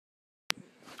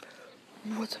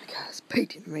What's up guys,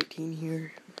 Peyton18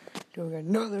 here, doing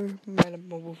another Madden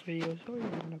mobile video. Sorry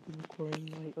I've not been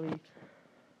recording lately.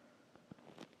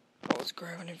 I was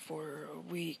grinding for a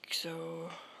week, so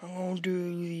I'm gonna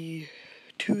do the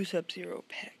 2 Sub-Zero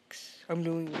packs. I'm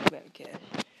doing the Madden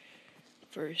cash.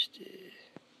 First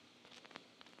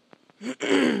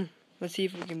let's see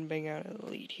if we can bang out a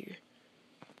lead here.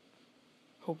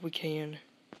 Hope we can.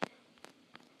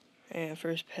 And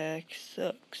first pack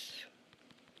sucks.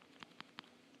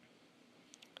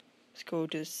 Let's go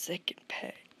to the second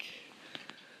pack.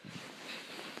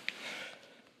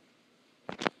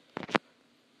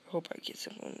 Hope I get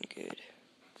someone good.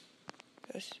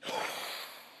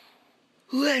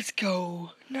 Let's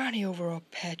go! 90 overall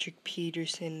Patrick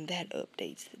Peterson. That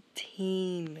updates the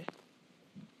team.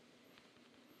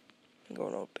 I'm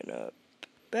going to open up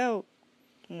about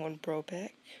one pro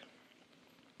pack.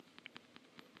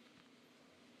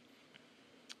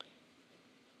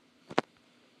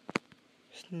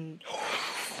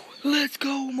 Let's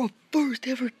go! My first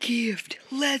ever gift!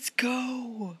 Let's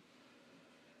go!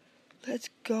 Let's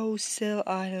go sell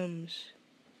items.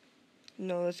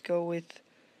 No, let's go with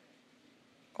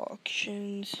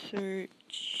auction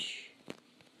search.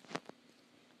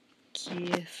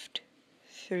 Gift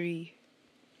 3.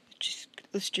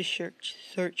 Let's just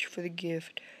search for the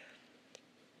gift.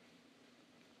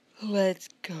 Let's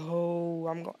go.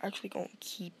 I'm actually gonna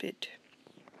keep it.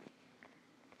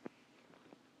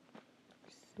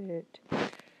 Sit.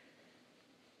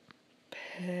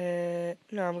 Pet.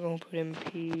 No, I'm gonna put in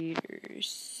Peterson.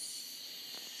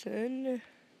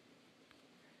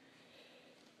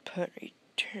 Punt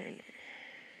returner.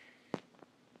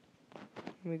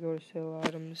 Let me go to sell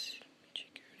items. Check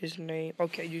out his name.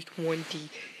 Okay, just 20.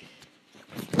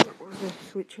 We're gonna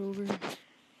switch over.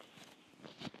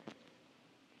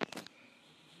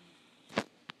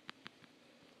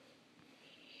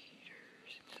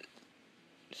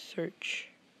 Search.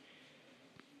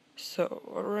 So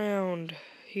around,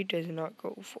 he does not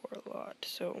go for a lot.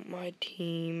 So my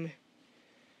team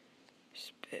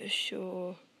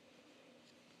special.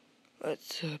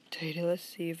 Let's update it. Let's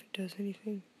see if it does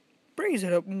anything. Brings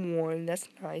it up 1. That's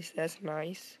nice. That's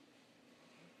nice.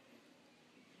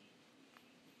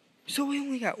 So we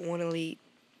only got 1 elite.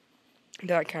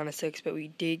 That kind of sucks, but we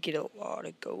did get a lot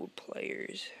of gold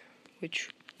players, which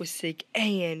was sick.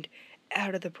 And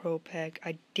out of the pro pack,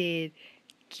 I did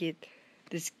get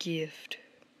this gift,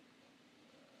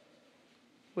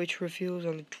 which reveals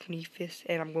on the 25th,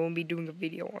 and I'm going to be doing a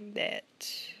video on that.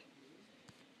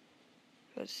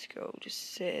 Let's go to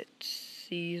set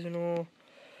seasonal.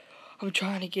 I'm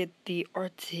trying to get the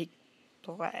Arctic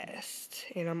Blast,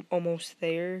 and I'm almost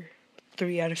there.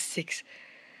 3 out of 6.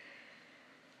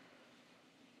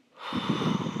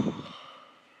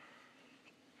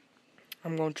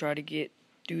 I'm gonna try to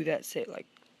do that set like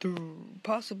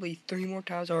possibly 3 more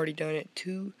times. I already done it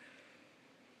 2.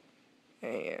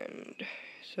 And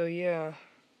so yeah,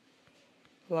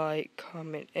 like,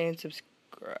 comment, and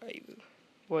subscribe.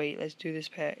 Wait, let's do this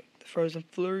pack. The Frozen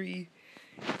Flurry.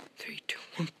 3, 2,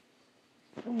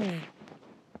 1.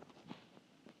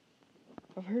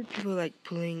 I've heard people like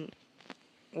pulling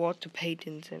Walter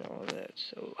Paytons and all that.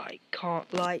 So like,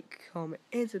 comment,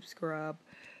 and subscribe.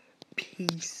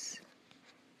 Peace.